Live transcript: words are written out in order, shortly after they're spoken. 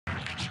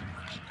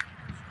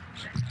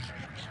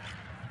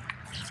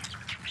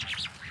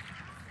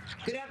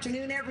Good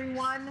afternoon,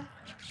 everyone.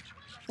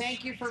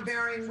 Thank you for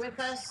bearing with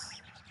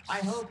us. I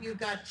hope you've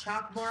got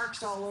chalk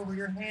marks all over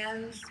your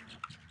hands.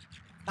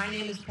 My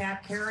name is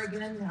Pat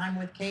Kerrigan. I'm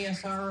with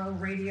KSRO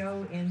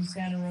Radio in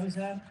Santa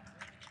Rosa.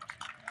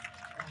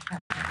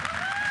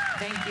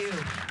 Thank you.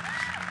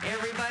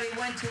 Everybody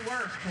went to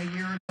work a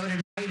year ago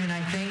tonight, and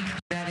I think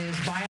that is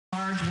by and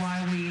large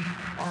why we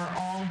are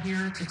all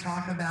here to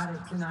talk about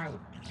it tonight.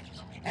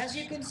 As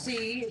you can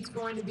see, it's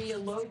going to be a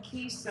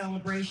low-key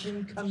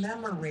celebration,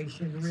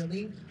 commemoration,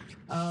 really,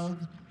 of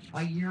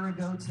a year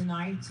ago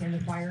tonight and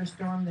the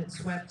firestorm that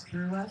swept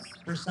through us.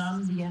 For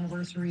some, the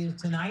anniversary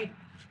is tonight.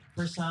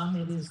 For some,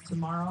 it is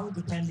tomorrow,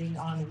 depending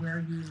on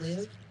where you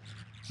live.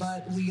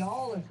 But we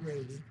all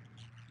agree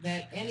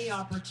that any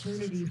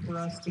opportunity for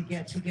us to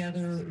get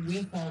together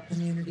with our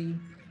community,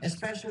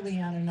 especially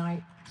on a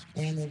night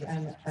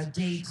and a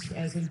date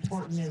as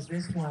important as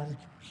this one,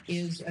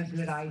 is a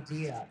good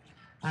idea.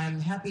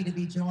 I'm happy to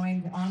be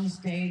joined on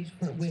stage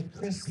with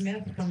Chris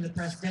Smith from the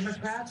Press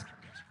Democrat.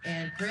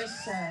 And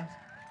Chris,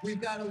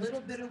 we've got a little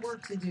bit of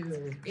work to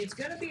do. It's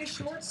going to be a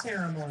short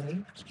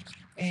ceremony,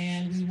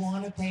 and we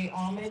want to pay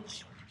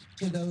homage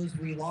to those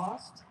we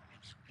lost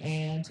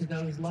and to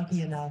those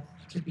lucky enough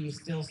to be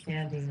still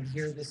standing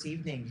here this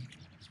evening.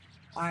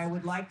 I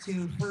would like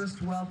to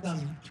first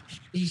welcome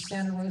the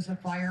Santa Rosa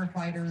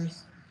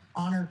Firefighters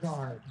Honor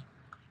Guard.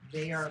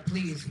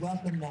 Please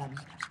welcome them.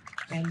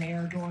 And they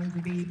are going to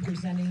be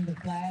presenting the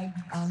flag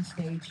on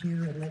stage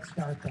here, and let's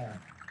start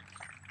there.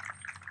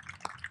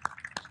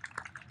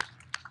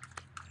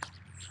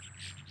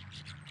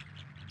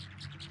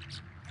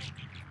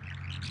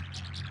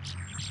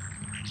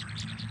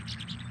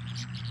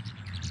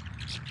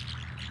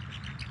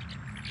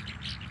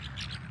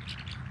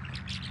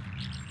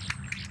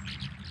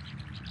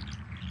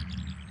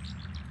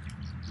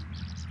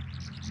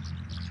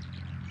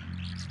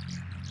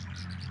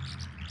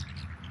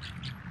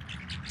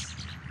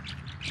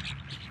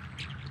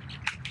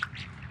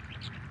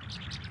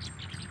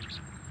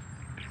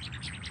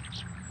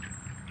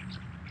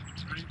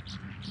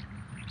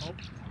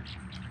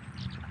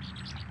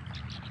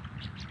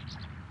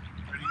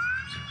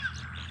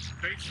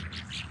 Face.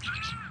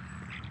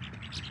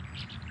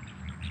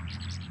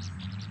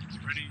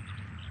 Ready,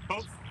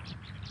 both.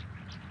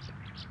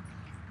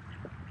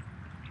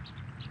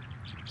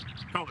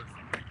 Colors.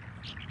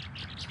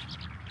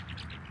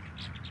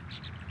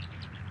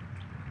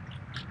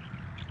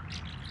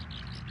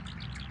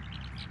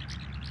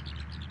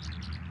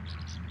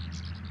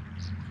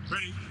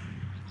 Ready,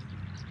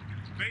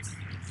 face.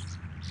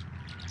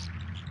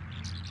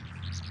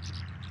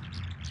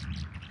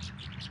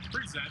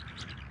 Preset.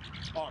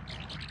 On.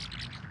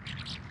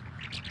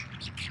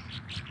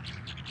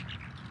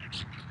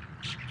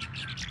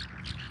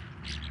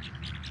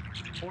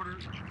 Order.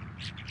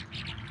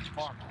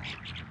 Arm.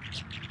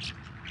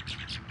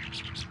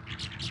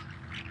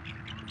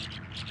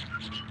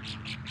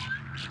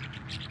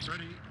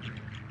 Ready.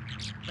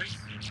 Face.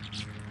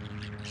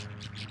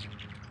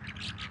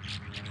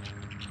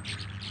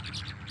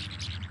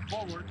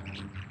 Forward.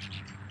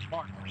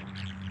 Mark.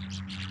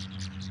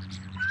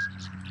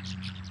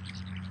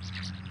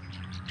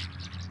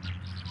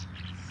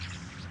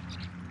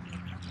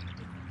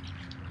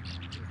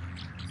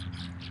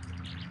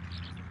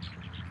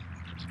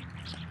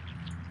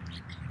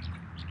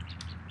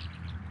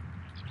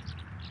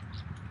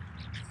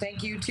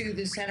 Thank you to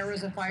the Santa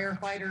Rosa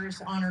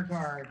Firefighters Honor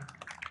Guard.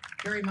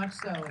 Very much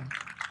so.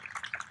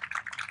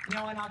 You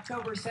know, on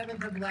October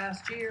 7th of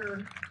last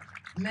year,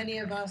 many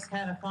of us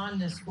had a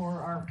fondness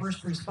for our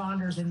first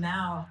responders, and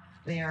now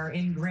they are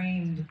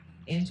ingrained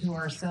into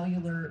our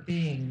cellular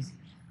beings.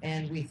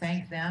 And we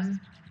thank them.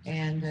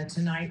 And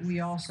tonight we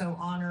also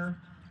honor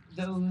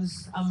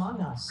those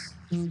among us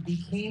who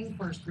became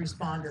first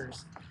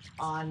responders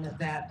on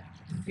that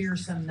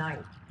fearsome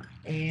night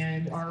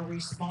and are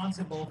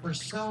responsible for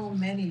so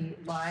many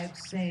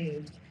lives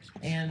saved.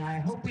 And I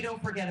hope we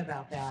don't forget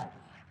about that,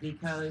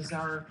 because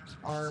our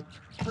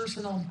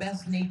personal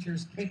best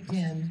natures kicked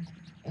in,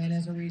 and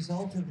as a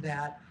result of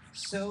that,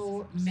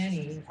 so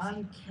many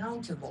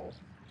uncountable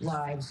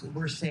lives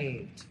were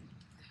saved.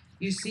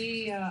 You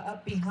see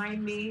up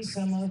behind me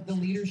some of the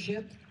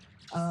leadership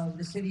of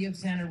the city of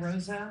Santa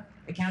Rosa,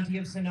 the county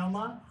of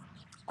Sonoma,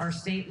 our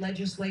state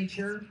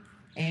legislature,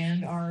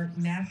 and our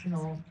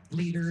national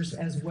leaders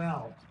as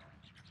well.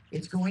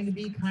 It's going to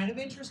be kind of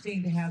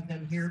interesting to have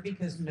them here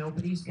because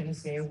nobody's going to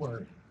say a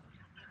word.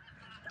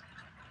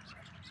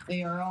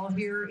 They are all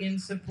here in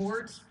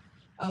support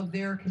of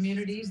their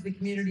communities, the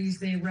communities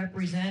they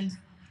represent,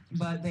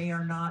 but they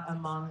are not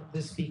among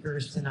the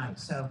speakers tonight.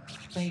 So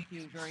thank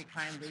you very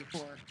kindly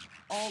for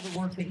all the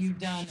work that you've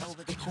done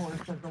over the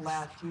course of the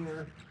last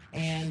year,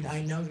 and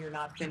I know you're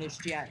not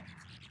finished yet.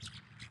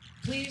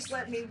 Please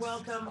let me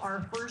welcome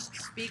our first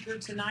speaker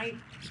tonight.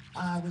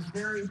 I was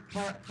very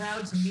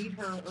proud to meet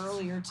her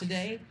earlier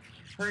today.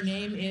 Her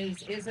name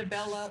is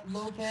Isabella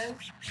Lopez.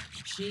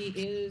 She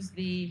is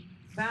the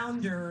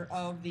founder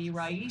of the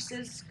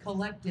Raices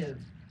Collective.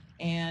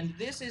 And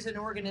this is an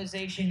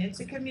organization, it's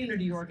a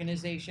community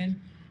organization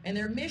And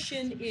their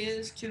mission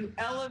is to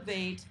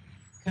elevate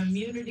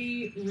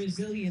community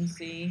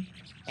resiliency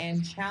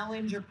and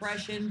challenge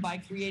oppression by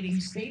creating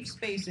safe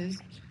spaces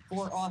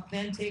for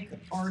authentic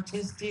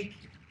artistic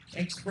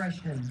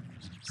expression,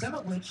 some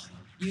of which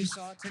you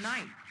saw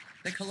tonight.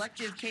 The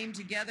collective came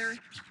together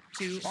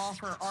to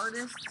offer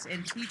artists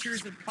and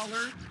teachers of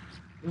color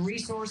the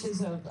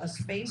resources of a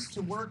space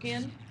to work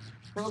in,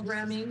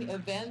 programming,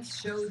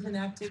 events, shows, and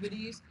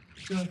activities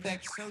to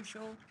affect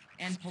social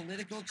and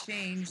political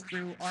change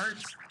through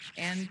arts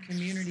and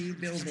community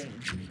building.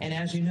 And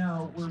as you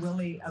know, we're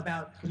really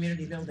about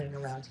community building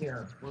around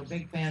here. We're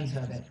big fans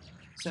of it.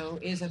 So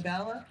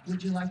Isabella,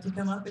 would you like to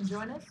come up and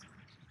join us?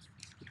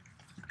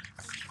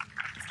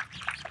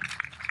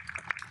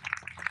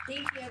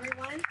 Thank you,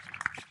 everyone.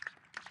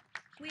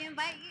 We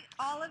invite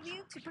all of you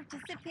to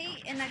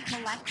participate in a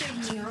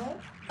collective mural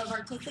of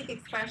artistic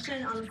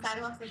expression on the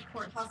sidewalks of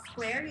Courthouse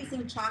Square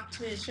using chalk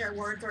to share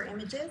words or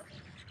images,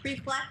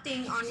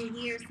 reflecting on a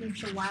year since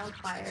the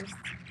wildfires.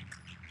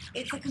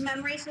 It's a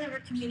commemoration of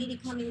our community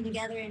coming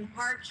together in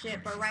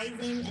hardship,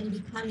 arising and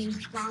becoming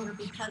stronger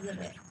because of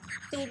it.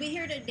 So we'll be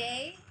here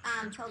today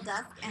till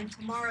dusk and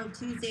tomorrow,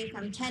 Tuesday,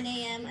 from 10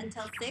 a.m.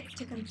 until 6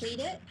 to complete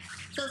it.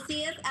 So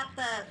see us at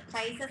the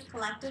Países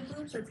Collective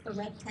booth. It's the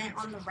red tent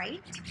on the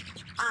right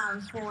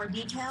for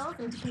details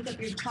and to pick up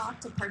your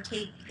chalk to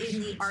partake in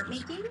the art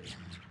making.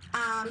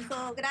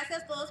 So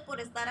gracias a todos por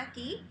estar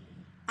aquí.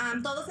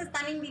 Todos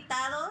están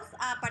invitados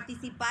a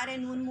participar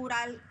en un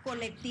mural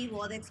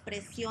colectivo de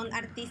expresión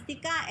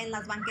artística en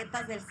las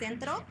banquetas del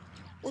centro,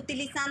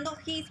 utilizando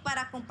GIS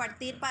para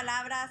compartir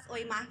palabras o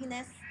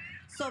imágenes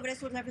sobre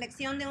su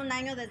reflexión de un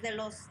año desde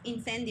los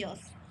incendios.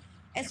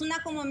 Es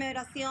una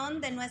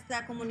conmemoración de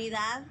nuestra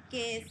comunidad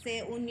que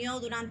se unió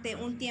durante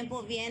un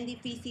tiempo bien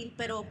difícil,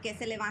 pero que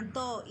se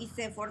levantó y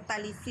se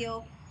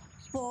fortaleció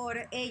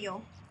por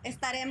ello.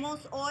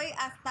 Estaremos hoy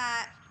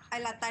hasta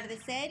el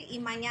atardecer y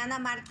mañana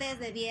martes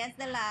de 10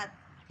 de la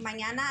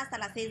mañana hasta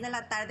las 6 de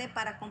la tarde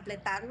para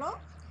completarlo.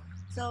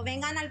 So,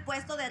 vengan al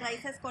puesto de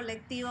raíces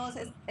colectivos,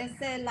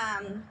 es el,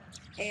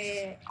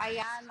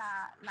 allá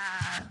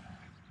la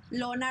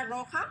lona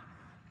roja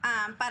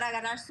para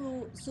agarrar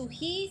su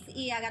GIS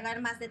y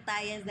agarrar más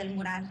detalles del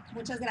mural.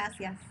 Muchas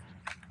gracias.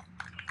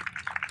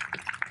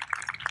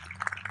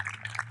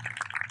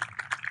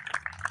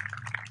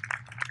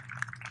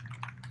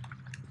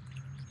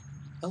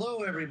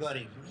 Hello,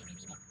 everybody.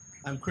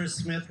 I'm Chris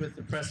Smith with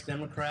the Press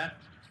Democrat.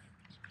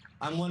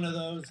 I'm one of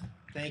those,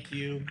 thank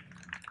you,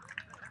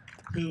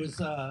 who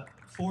was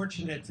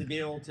fortunate to be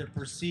able to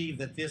perceive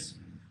that this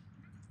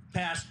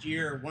past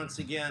year, once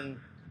again,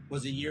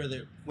 was a year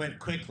that went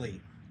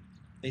quickly.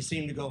 They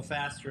seem to go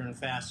faster and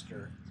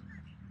faster.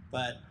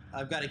 But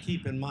I've got to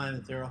keep in mind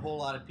that there are a whole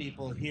lot of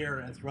people here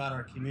and throughout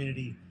our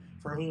community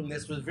for whom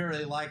this was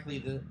very likely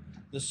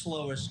the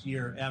slowest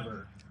year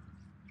ever.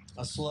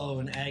 A slow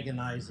and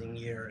agonizing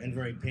year and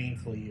very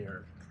painful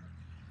year.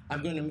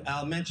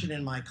 I'll mention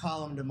in my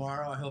column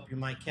tomorrow, I hope you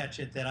might catch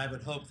it, that I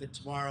would hope that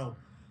tomorrow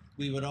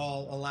we would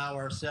all allow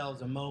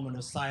ourselves a moment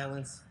of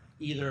silence,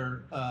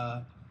 either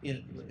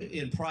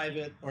in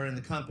private or in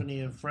the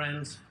company of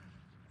friends,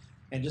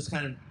 and just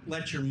kind of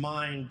let your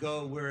mind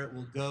go where it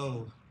will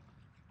go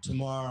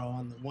tomorrow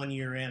on the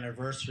 1-year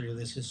anniversary of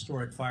this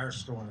historic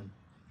firestorm.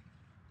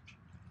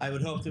 I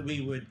would hope that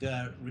we would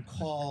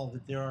recall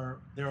that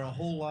there are a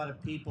whole lot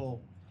of people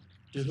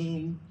to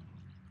whom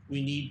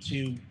we need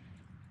to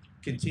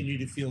continue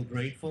to feel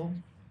grateful.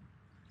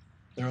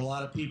 There are a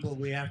lot of people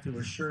we have to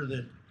assure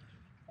that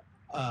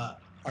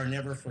are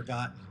never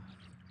forgotten.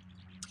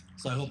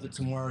 So I hope that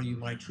tomorrow you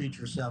might treat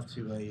yourself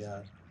to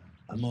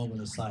a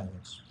moment of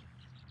silence.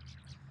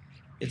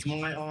 It's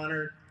my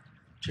honor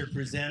to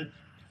present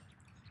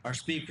our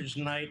speakers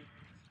tonight,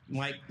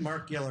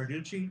 Mark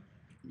Ghilarducci.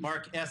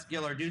 Mark S.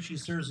 Ghilarducci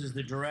serves as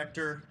the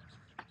director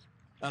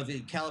of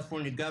the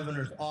California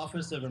Governor's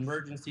Office of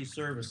Emergency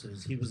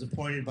Services. He was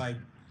appointed by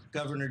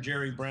Governor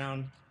Jerry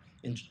Brown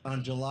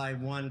on July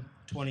 1,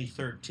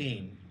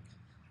 2013.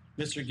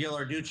 Mr.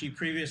 Ghilarducci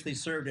previously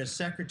served as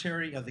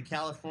Secretary of the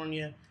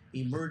California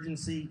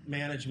Emergency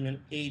Management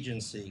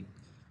Agency.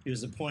 He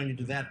was appointed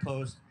to that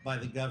post by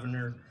the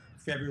governor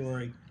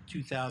February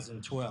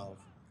 2012.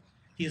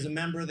 He is a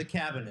member of the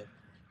cabinet.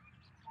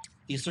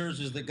 He serves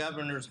as the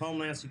governor's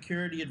Homeland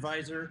Security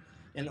Advisor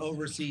and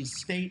oversees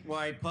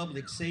statewide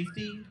public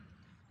safety,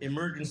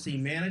 emergency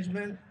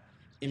management,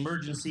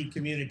 emergency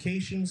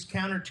communications,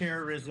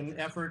 counterterrorism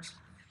efforts,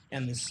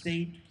 and the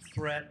state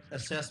threat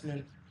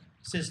assessment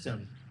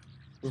system.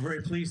 We're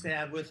very pleased to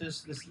have with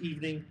us this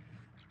evening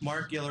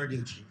Mark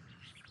Ghilarducci.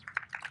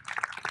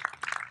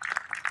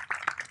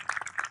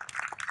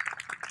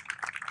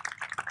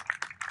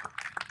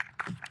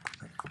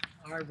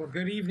 All right, well,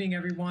 good evening,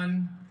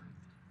 everyone.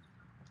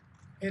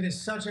 It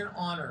is such an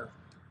honor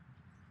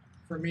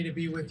for me to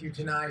be with you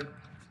tonight.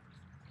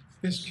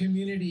 This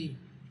community,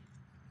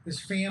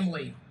 this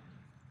family,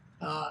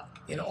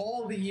 in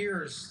all the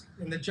years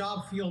in the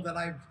job field that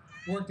I've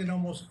worked in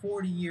almost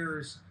 40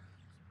 years,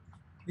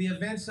 the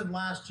events of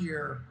last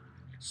year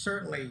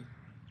certainly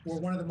were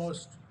one of the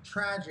most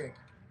tragic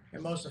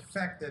and most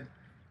affected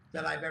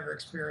that I've ever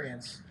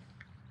experienced.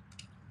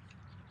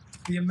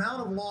 The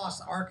amount of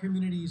loss our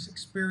communities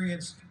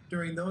experienced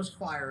during those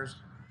fires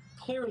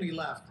clearly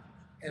left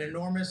an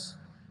enormous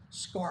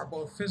scar,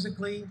 both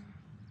physically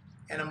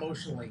and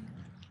emotionally.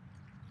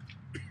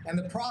 And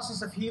the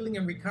process of healing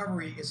and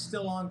recovery is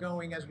still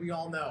ongoing, as we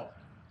all know.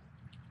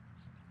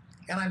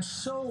 And I'm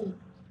so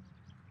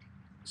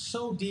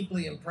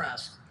deeply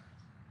impressed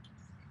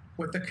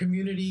with the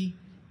community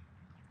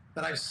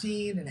that I've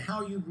seen and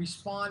how you've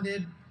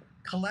responded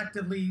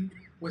collectively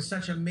with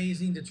such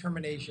amazing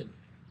determination.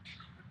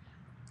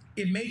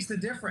 It makes the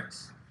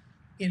difference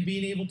in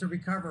being able to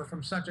recover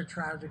from such a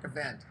tragic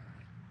event.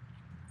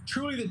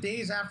 Truly, the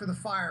days after the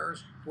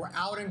fires were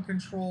out in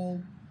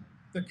control.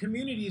 The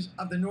communities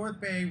of the North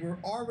Bay were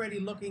already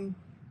looking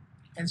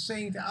and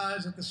saying to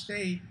us at the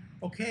state,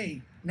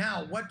 okay,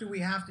 now what do we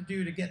have to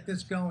do to get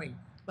this going?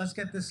 Let's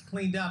get this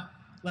cleaned up.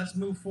 Let's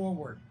move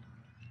forward.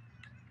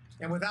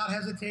 And without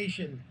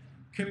hesitation,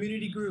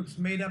 community groups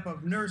made up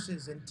of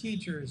nurses and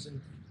teachers and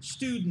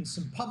students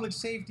and public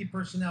safety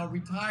personnel,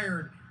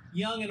 retired,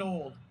 young and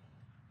old,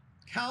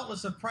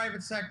 countless of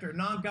private sector,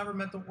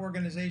 non-governmental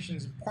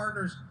organizations and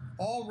partners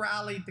all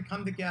rallied to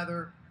come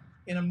together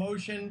in a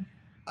motion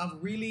of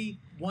really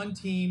one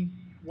team,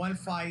 one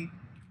fight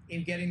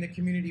in getting the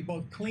community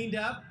both cleaned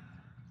up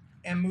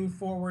and move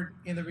forward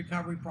in the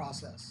recovery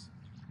process.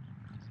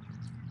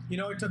 You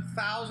know, it took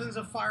thousands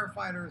of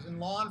firefighters and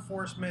law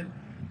enforcement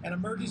and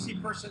emergency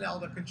personnel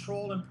to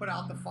control and put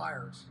out the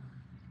fires.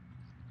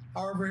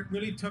 However, it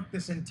really took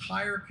this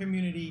entire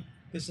community,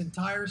 this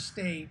entire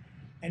state,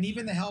 and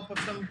even the help of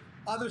some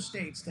other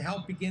states to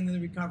help begin the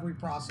recovery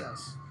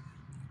process.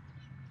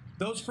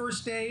 Those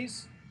first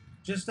days,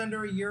 just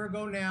under a year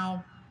ago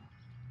now,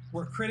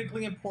 were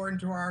critically important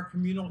to our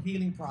communal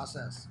healing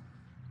process.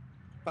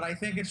 But I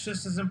think it's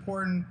just as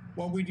important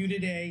what we do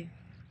today,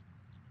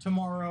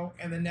 tomorrow,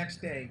 and the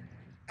next day,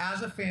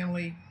 as a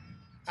family,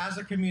 as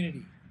a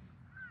community.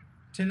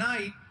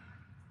 Tonight,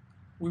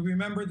 we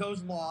remember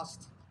those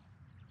lost,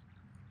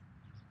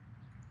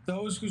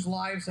 those whose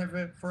lives have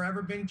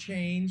forever been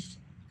changed,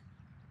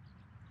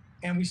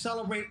 and we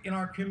celebrate in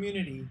our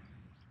community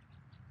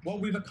what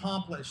we've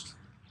accomplished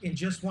in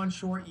just one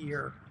short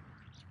year.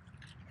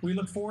 We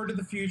look forward to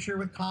the future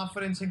with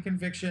confidence and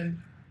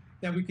conviction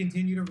that we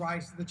continue to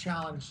rise to the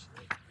challenge.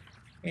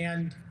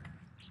 And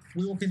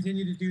we will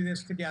continue to do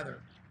this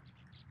together.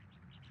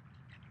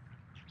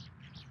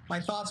 My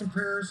thoughts and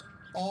prayers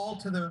all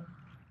to the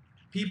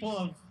people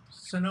of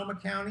Sonoma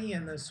County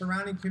and the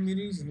surrounding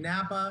communities,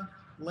 Napa,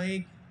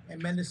 Lake,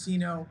 and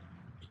Mendocino.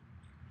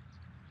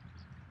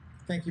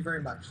 Thank you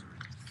very much.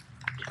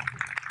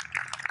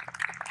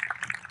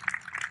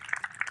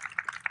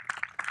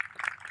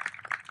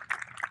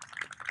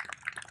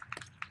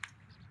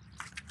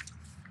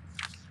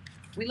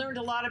 We learned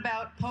a lot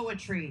about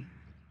poetry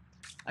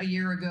a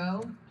year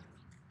ago,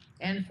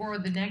 and for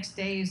the next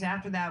days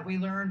after that, we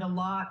learned a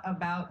lot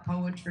about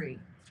poetry,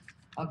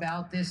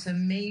 about this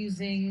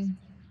amazing,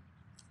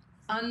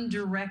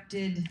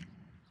 undirected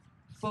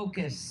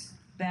focus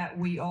that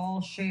we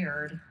all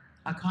shared,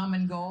 a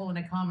common goal and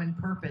a common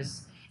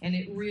purpose. And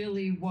it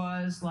really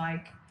was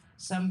like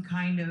some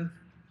kind of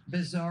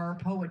bizarre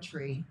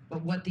poetry.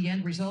 But what the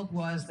end result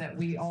was that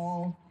we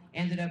all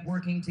ended up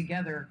working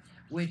together,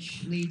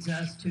 which leads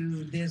us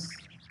to this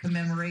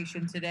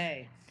commemoration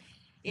today.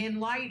 In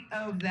light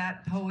of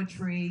that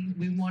poetry,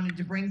 we wanted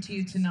to bring to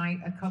you tonight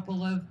a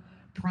couple of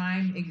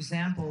prime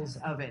examples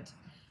of it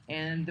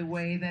and the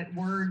way that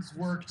words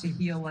work to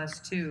heal us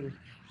too.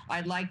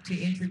 I'd like to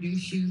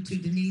introduce you to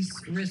Denise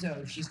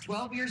Rizzo. She's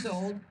 12 years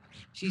old.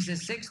 She's a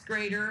 6th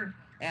grader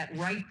at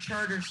Wright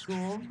Charter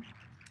School.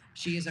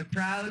 She is a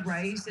proud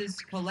Raices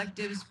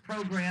Collectives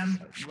program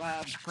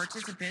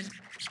participant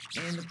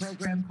in the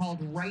program called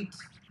Write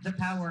the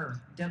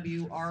Power,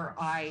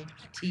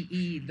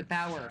 W-R-I-T-E, the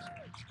Power.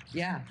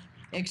 Yeah,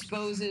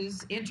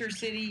 exposes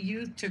intercity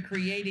youth to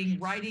creating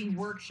writing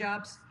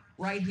workshops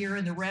right here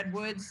in the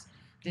Redwoods.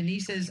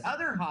 Denise's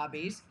other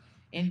hobbies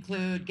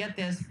include, get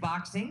this,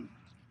 boxing,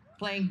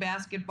 playing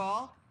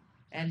basketball,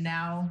 and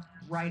now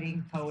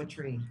writing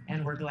poetry.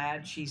 And we're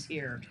glad she's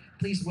here.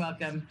 Please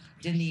welcome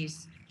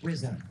Denise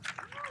Rizzo.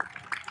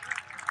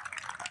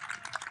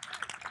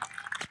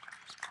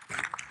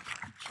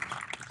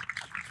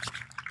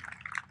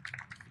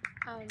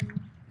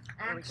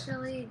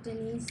 Actually,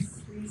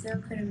 Denise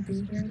Rizzo couldn't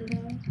be here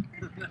today.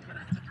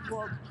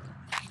 Well,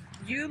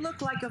 you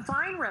look like a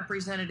fine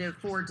representative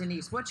for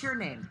Denise. What's your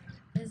name?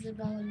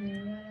 Isabella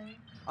Meriwether.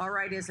 All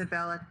right,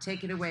 Isabella,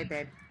 take it away,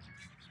 babe.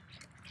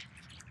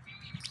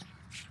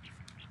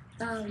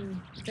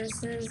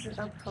 This is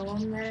a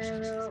poem that I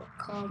wrote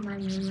called My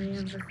Memory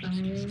of the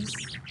Fires.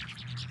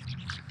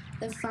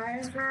 The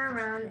fires were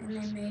around and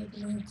they made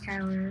me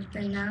cower,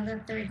 but now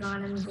that they're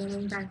gone, I'm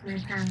gaining back my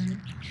power.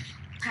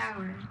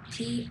 Power,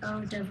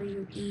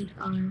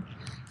 P-O-W-E-R.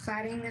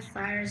 Fighting the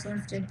fires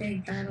left a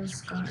big battle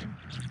scar.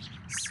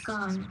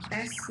 Scar,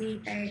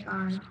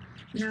 S-C-A-R.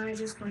 Now I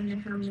just wonder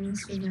how many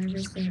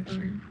survivors there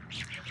are.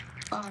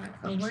 are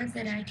a word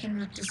that I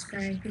cannot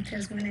describe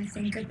because when I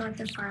think about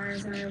the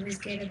fires, I always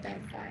get a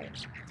bad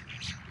vibe.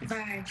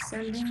 Vibe,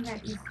 something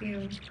that you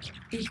feel,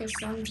 because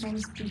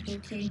sometimes people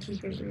can't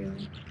keep it real.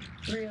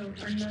 Real,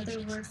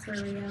 another word for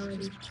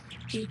reality.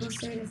 People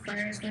say the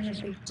fire's not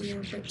a big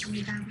deal, but do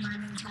you have my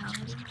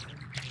mentality?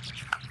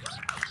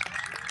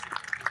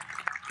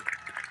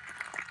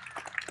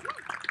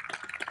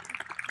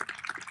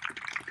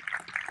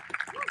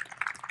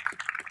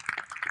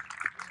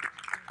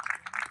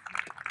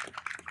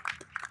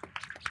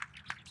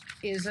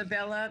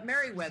 Isabella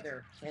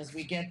Merriweather, as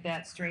we get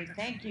that straight.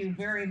 Thank you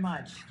very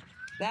much.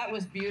 That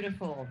was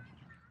beautiful.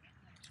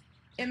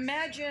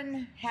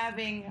 Imagine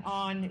having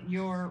on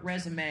your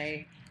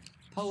resume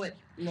Poet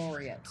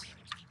Laureate.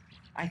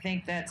 I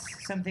think that's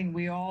something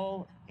we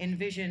all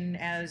envision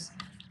as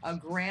a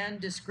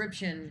grand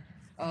description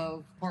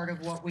of part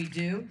of what we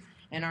do.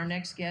 And our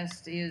next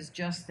guest is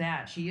just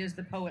that. She is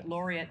the Poet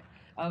Laureate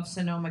of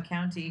Sonoma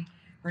County.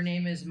 Her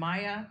name is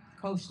Maya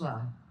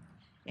Koshla,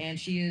 and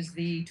she is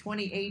the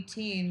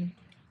 2018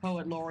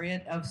 Poet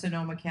Laureate of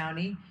Sonoma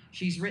County.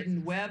 She's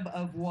written Web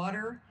of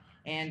Water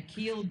and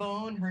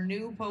Keelbone. Her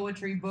new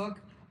poetry book,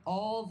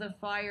 All the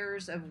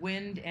Fires of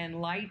Wind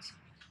and Light,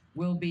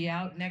 will be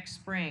out next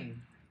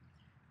spring.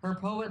 Her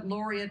Poet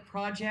Laureate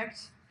project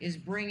is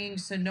bringing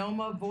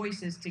Sonoma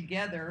voices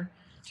together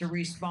to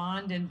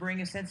respond and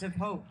bring a sense of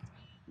hope.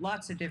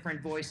 Lots of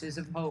different voices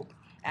of hope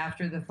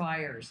after the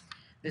fires.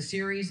 The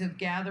series of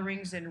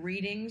gatherings and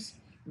readings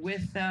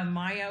with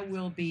Maya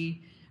will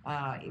be,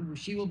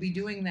 she will be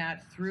doing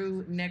that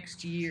through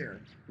next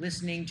year,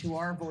 listening to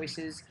our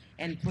voices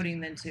and putting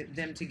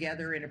them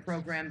together in a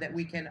program that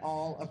we can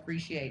all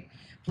appreciate.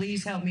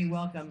 Please help me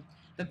welcome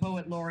the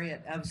Poet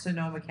Laureate of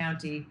Sonoma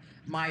County,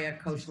 Maya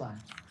Koshla.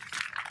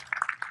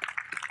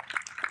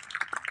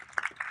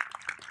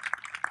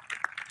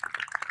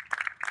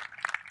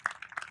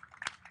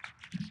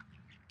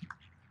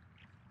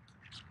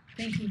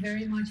 Thank you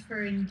very much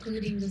for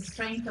including the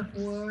strength of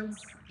words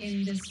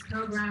in this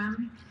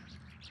program.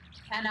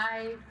 And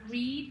I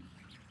read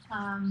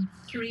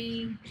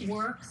 3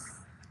 works.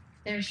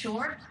 They're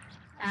short,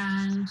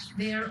 and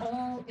they're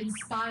all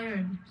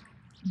inspired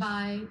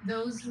by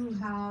those who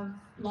have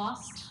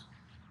lost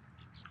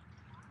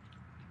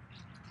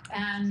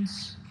and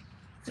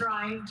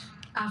thrived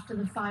after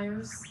the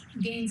fires,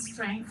 gained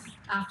strength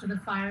after the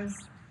fires.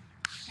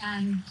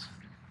 And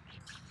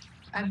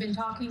I've been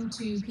talking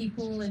to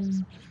people,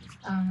 and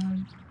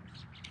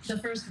the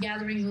first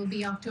gathering will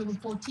be October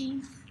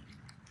 14th,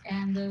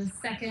 and the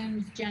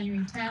second,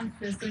 January 10th.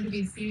 There's going to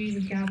be a series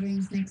of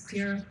gatherings next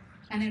year,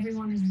 and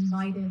everyone is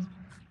invited,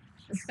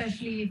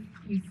 especially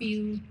if you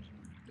feel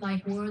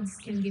like words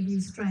can give you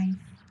strength.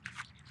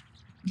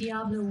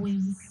 Diablo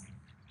Wings.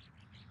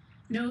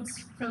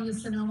 Notes from the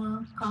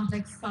Sonoma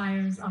Complex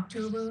Fires,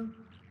 October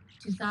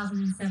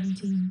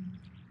 2017.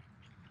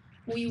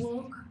 We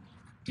woke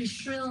to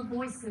shrill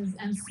voices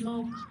and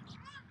smoke,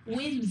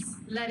 winds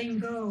letting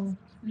go,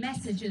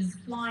 messages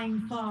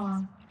flying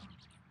far.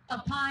 A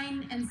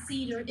pine and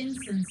cedar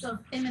incense of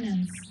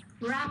imminence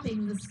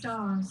wrapping the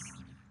stars.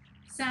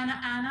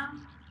 Santa Ana,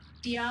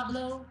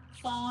 Diablo,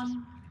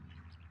 Fawn,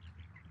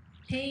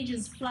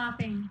 pages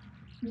flapping,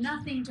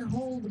 nothing to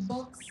hold the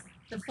books,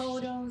 the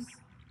photos,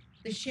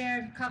 the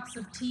shared cups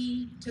of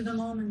tea to the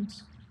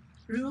moment.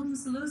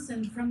 Rooms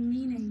loosened from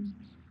meaning,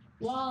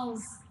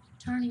 walls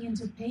turning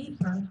into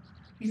paper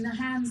in the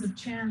hands of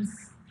chance.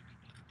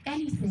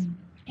 Anything,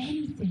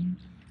 anything,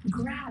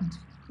 grabbed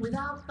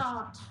without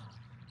thought.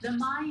 The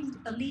mind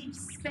a leaf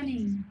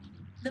spinning,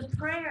 the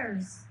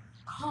prayers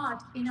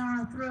caught in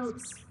our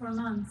throats for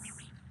months.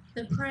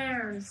 The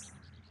prayers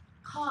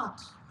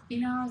caught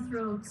in our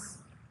throats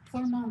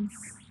for months.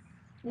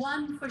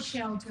 One for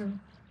shelter,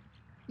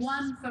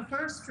 one for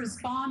first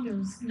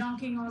responders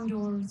knocking on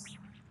doors,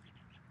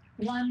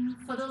 one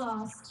for the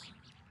lost,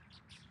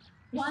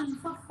 one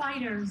for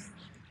fighters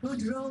who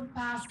drove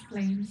past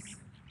flames,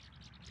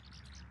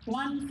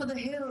 one for the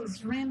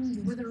hills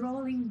rimmed with a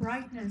rolling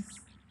brightness,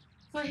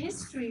 for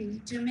history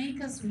to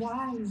make us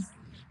wise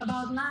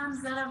about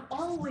lands that have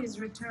always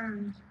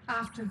returned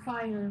after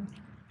fire.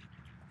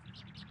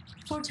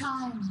 For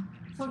time,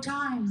 for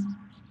time,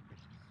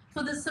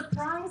 for the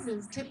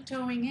surprises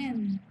tiptoeing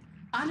in,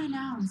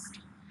 unannounced,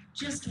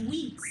 just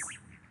weeks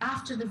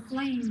after the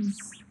flames.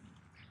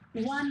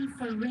 One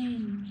for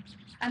rain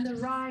and the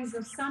rise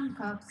of sun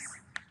cups,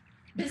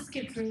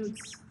 biscuit roots,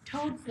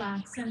 toad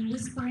flax, and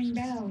whispering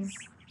bells.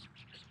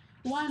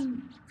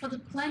 One for the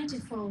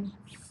plentiful,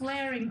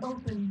 flaring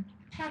open,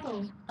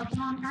 petal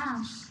upon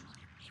ash,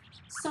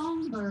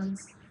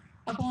 songbirds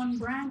upon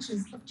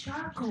branches of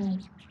charcoal,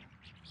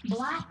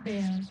 black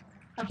bear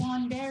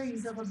upon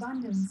berries of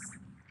abundance,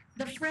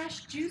 the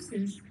fresh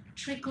juices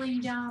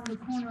trickling down the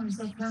corners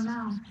of her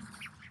mouth.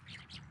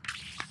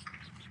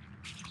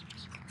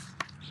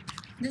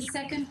 The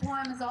second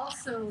poem is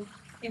also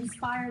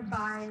inspired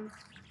by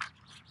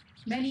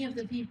many of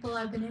the people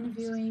I've been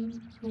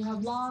interviewing who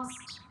have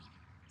lost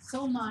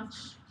so much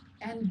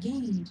and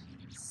gained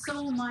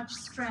so much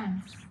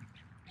strength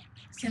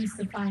since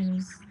the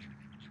fires.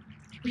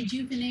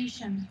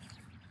 rejuvenation.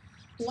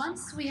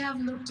 Once we have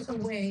looked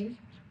away,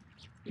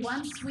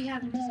 once we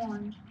have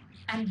mourned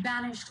and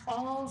banished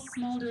all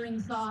smoldering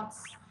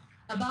thoughts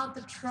about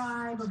the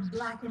tribe of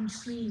blackened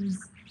trees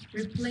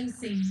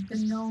replacing the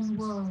known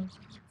world,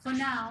 for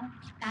now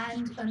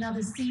and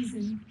another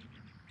season,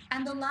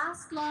 and the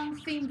last long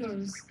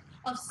fingers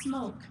of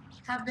smoke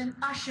have been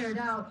ushered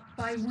out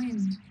by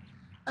wind,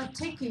 a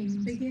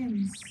ticking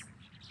begins.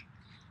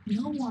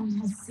 No one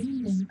has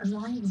seen them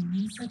arriving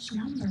in such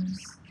numbers,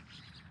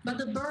 but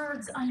the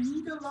birds are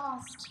neither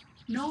lost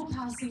nor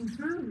passing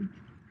through.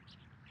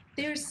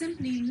 They are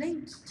simply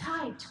linked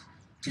tight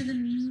to the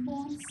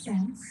newborn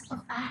sense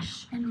of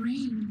ash and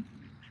rain,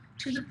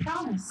 to the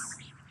promise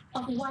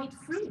of white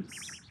fruits,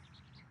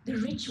 the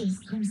riches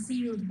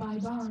concealed by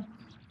bark.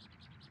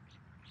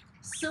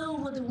 So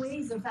were the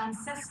ways of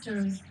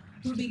ancestors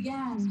who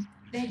began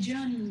their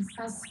journeys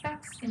as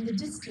specks in the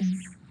distance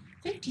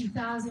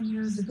 50,000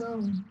 years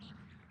ago,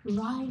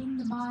 riding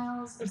the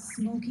miles of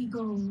smoky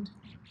gold.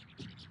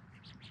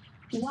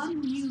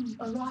 One new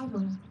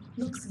arrival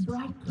looks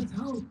bright with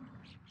hope.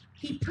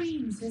 He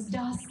preens his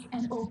dusk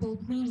and opal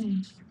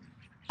plumage.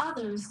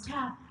 Others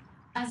tap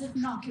as if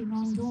knocking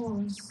on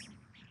doors.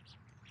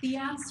 The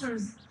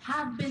answers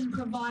have been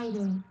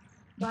provided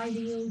by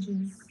the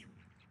ages.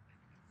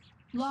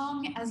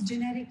 Long as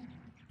genetic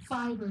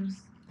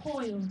fibers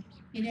coil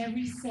in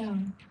every cell,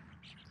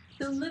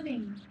 the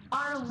living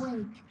are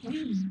awake.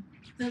 We,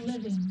 the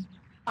living,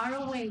 are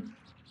awake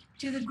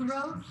to the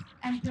growth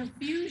and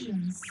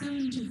perfusion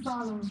soon to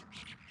follow.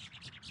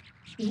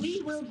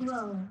 We will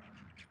grow.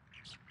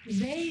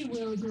 They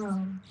will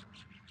grow,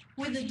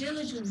 with the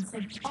diligence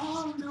of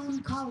all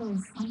known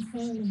colors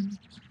unfurling,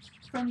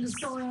 from the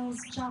soil's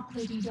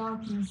chocolatey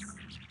darkness,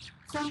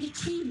 from the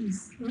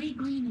trees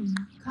regreening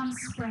come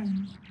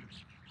spring,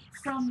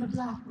 from the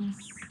blackness.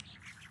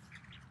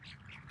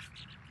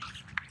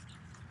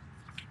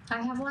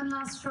 I have one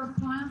last short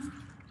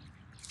poem,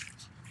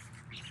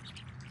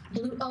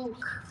 Blue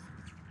Oak,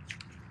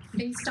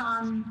 based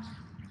on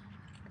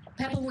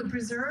Pepperwood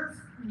Preserve,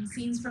 and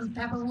scenes from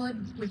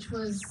Pepperwood, which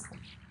was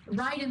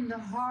right in the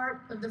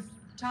heart of the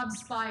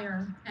Tubbs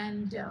fire,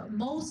 and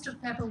most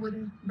of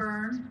Pepperwood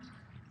burned,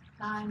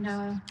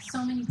 and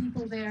so many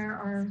people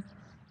there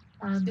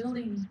are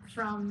building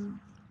from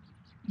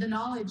the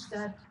knowledge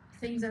that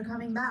things are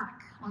coming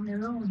back on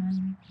their own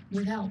and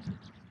with help.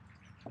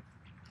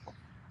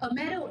 A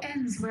meadow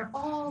ends where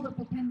all the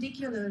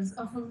perpendiculars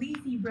of a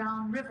leafy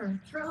brown river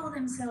throw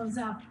themselves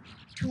up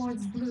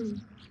towards blue.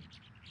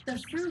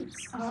 The fruits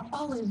are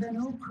olive and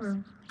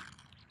ochre.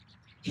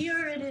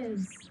 Here it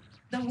is,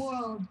 the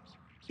world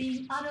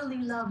being utterly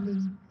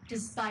lovely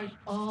despite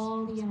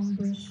all the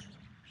anguish,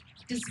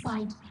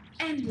 despite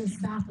endless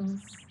battles.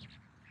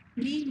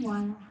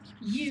 Meanwhile,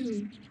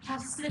 you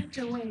have slipped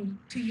away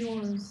to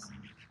yours.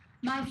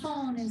 My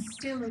phone is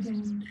still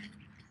again.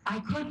 I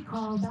could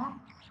call back.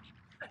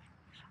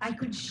 I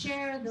could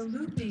share the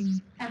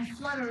looping and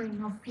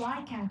fluttering of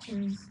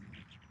flycatchers,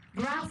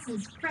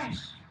 grasses fresh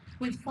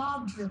with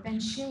fog drip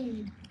and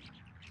shade.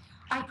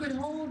 I could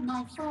hold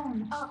my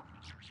phone up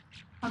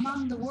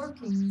among the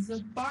workings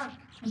of bark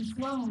and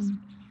phloem,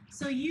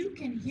 so you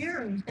can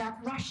hear that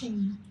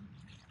rushing,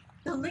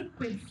 the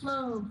liquid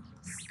flow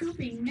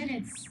scooping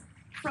minutes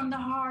from the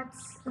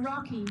heart's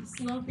rocky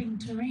sloping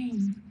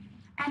terrain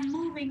and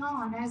moving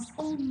on as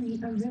only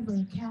a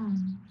river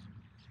can.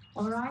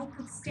 Or I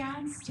could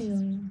stand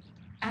still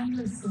and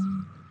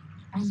listen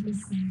and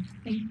listen.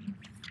 Thank you.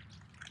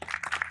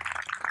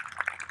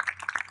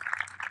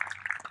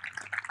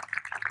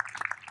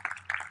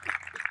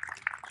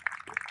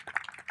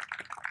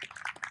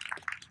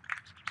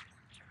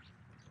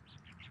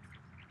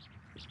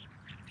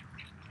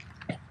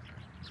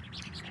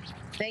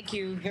 Thank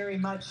you very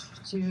much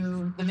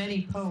to the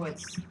many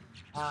poets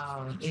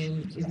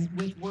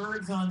with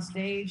words on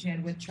stage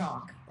and with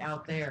chalk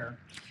out there.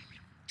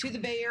 To the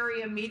Bay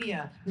Area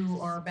media who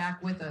are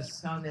back with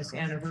us on this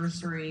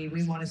anniversary,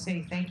 we want to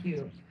say thank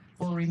you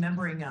for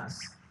remembering us.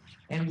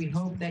 And we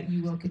hope that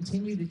you will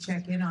continue to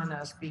check in on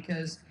us,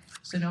 because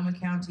Sonoma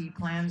County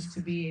plans to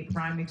be a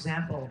prime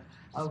example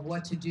of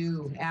what to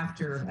do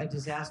after a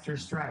disaster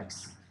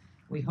strikes.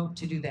 We hope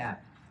to do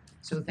that.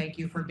 So thank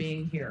you for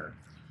being here.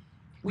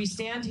 We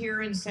stand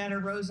here in Santa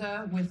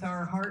Rosa with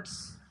our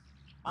hearts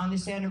on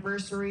this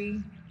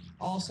anniversary,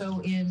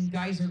 also in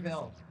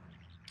Geyserville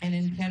and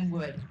in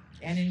Kenwood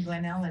and in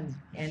Glen Ellen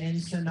and in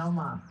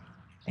Sonoma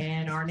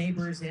and our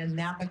neighbors in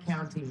Napa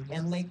County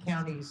and Lake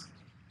counties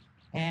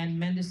and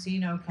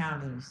Mendocino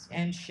counties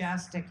and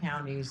Shasta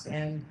counties,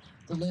 and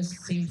the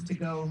list seems to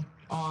go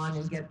on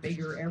and get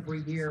bigger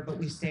every year, but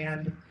we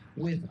stand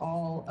with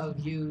all of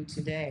you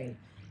today.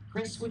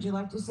 Chris, would you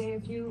like to say a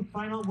few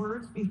final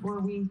words before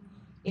we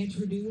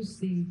introduce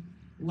the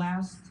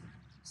last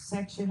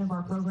section of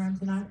our program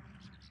tonight?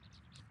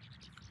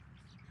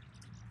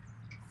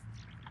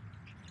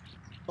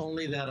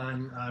 Only that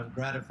I'm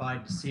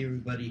gratified to see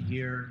everybody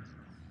here,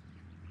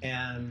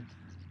 and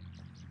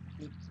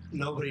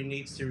nobody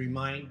needs to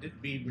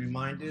be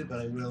reminded, but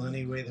I will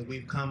anyway, that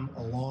we've come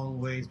a long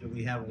ways, but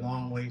we have a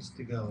long ways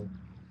to go.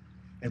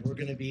 And we're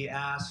going to be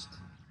asked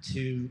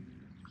to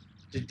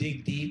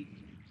dig deep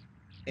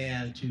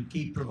and to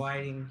keep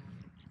providing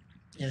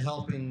and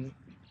helping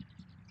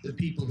the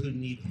people who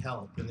need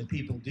help. And the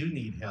people do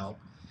need help.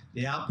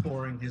 The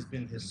outpouring has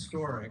been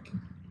historic,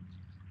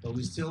 but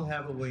we still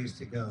have a ways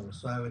to go.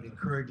 So I would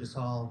encourage us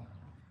all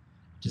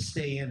to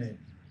stay in it,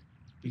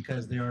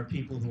 because there are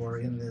people who are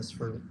in this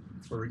for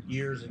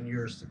years and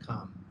years to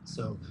come.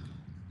 So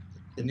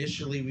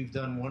initially we've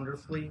done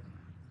wonderfully,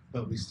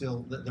 but we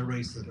still, the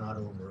race is not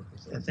over.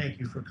 And thank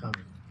you for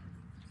coming.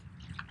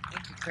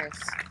 Thank you, Chris.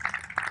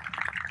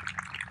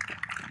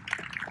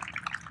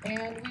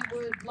 And we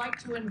would like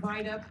to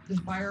invite up the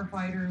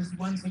firefighters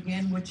once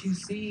again. What you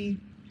see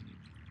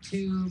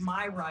to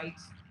my right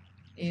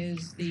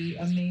is the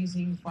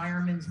amazing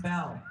fireman's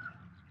bell.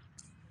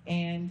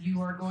 And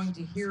you are going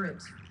to hear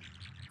it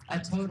a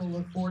total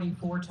of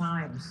 44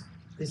 times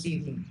this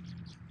evening.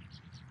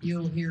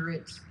 You'll hear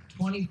it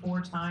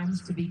 24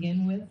 times to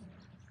begin with,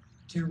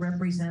 to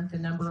represent the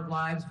number of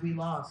lives we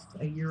lost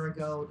a year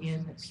ago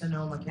in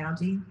Sonoma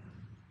County.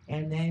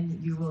 And then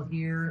you will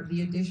hear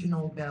the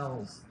additional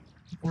bells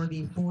for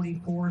the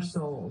 44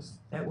 souls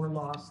that were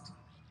lost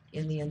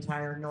in the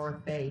entire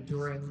North Bay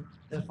during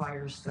the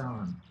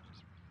firestorm.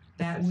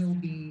 That will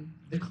be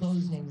the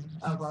closing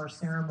of our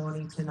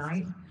ceremony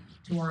tonight.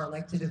 To our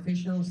elected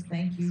officials,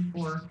 thank you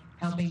for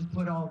helping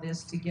put all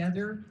this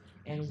together.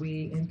 And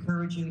we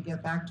encourage you to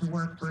get back to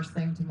work first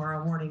thing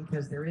tomorrow morning,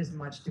 because there is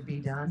much to be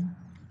done.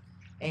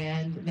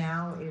 And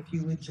now, if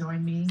you would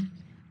join me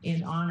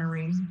in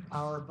honoring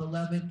our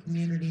beloved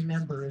community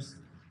members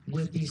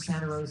with the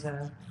Santa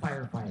Rosa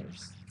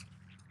firefighters.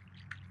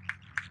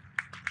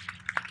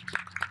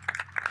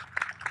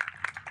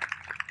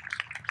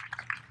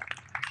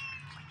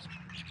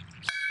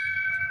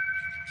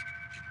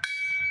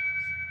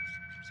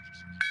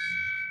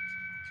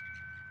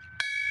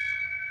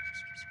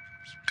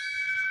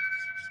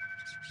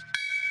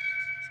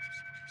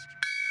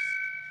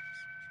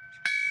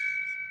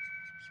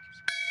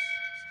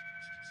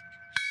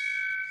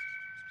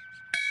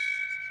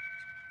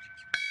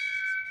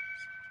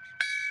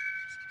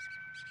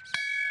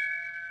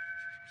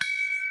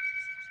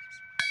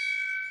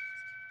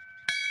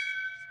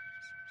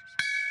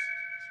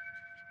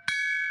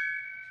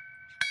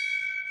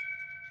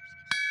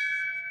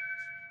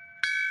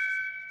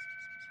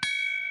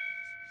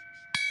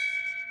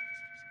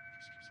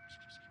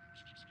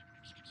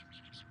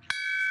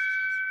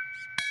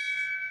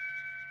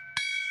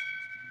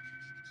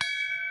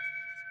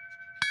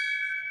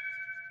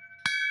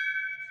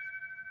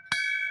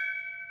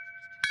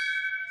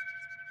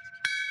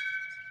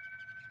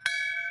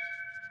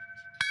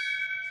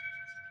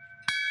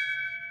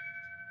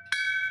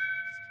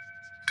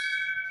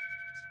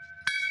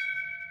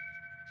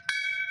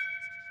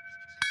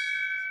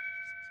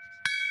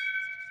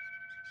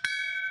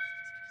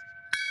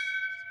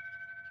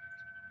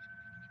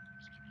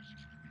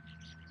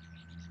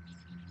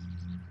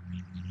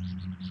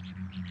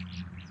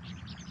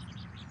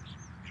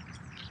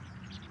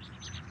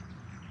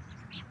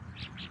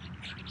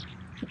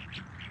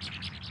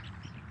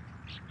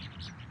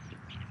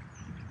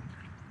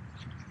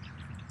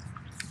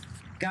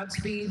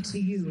 Godspeed to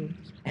you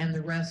and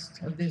the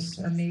rest of this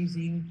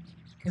amazing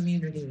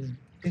community.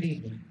 Good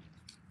evening.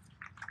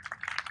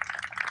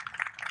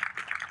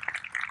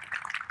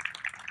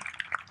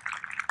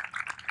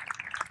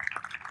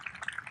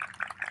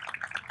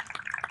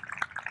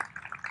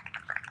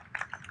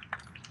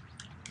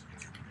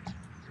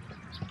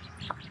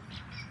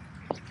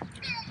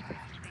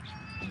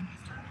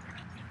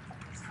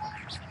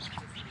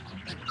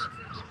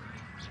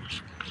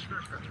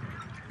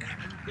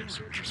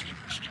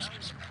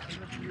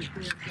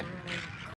 Thank you.